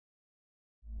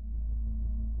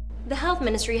The health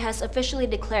ministry has officially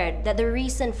declared that the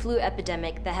recent flu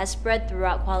epidemic that has spread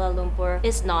throughout Kuala Lumpur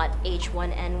is not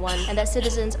H1N1 and that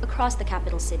citizens across the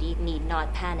capital city need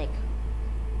not panic.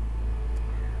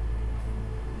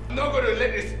 I'm not going to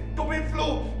let this stupid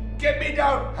flu get me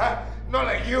down, huh? Not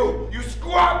like you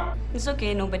squab! It's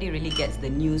okay, nobody really gets the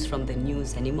news from the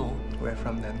news anymore. Where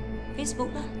from then?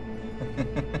 Facebook lah.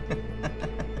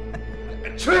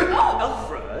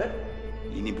 Alfred!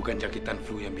 Ini bukan jangkitan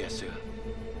flu yang biasa.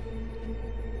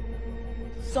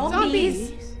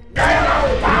 Zombies?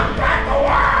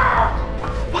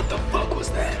 What the fuck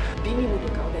was that? Bini muda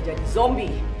kau dah jadi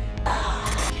zombie.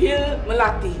 Kill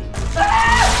melati.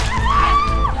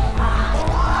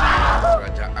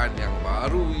 Kerajaan yang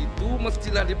baru itu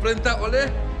mestilah diperintah oleh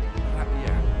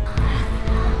rakyat.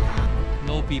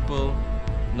 No people,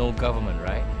 no government,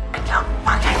 right?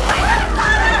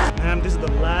 Ma'am, this is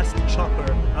the last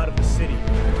chopper out of the city.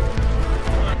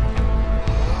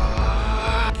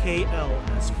 KL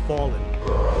has fallen.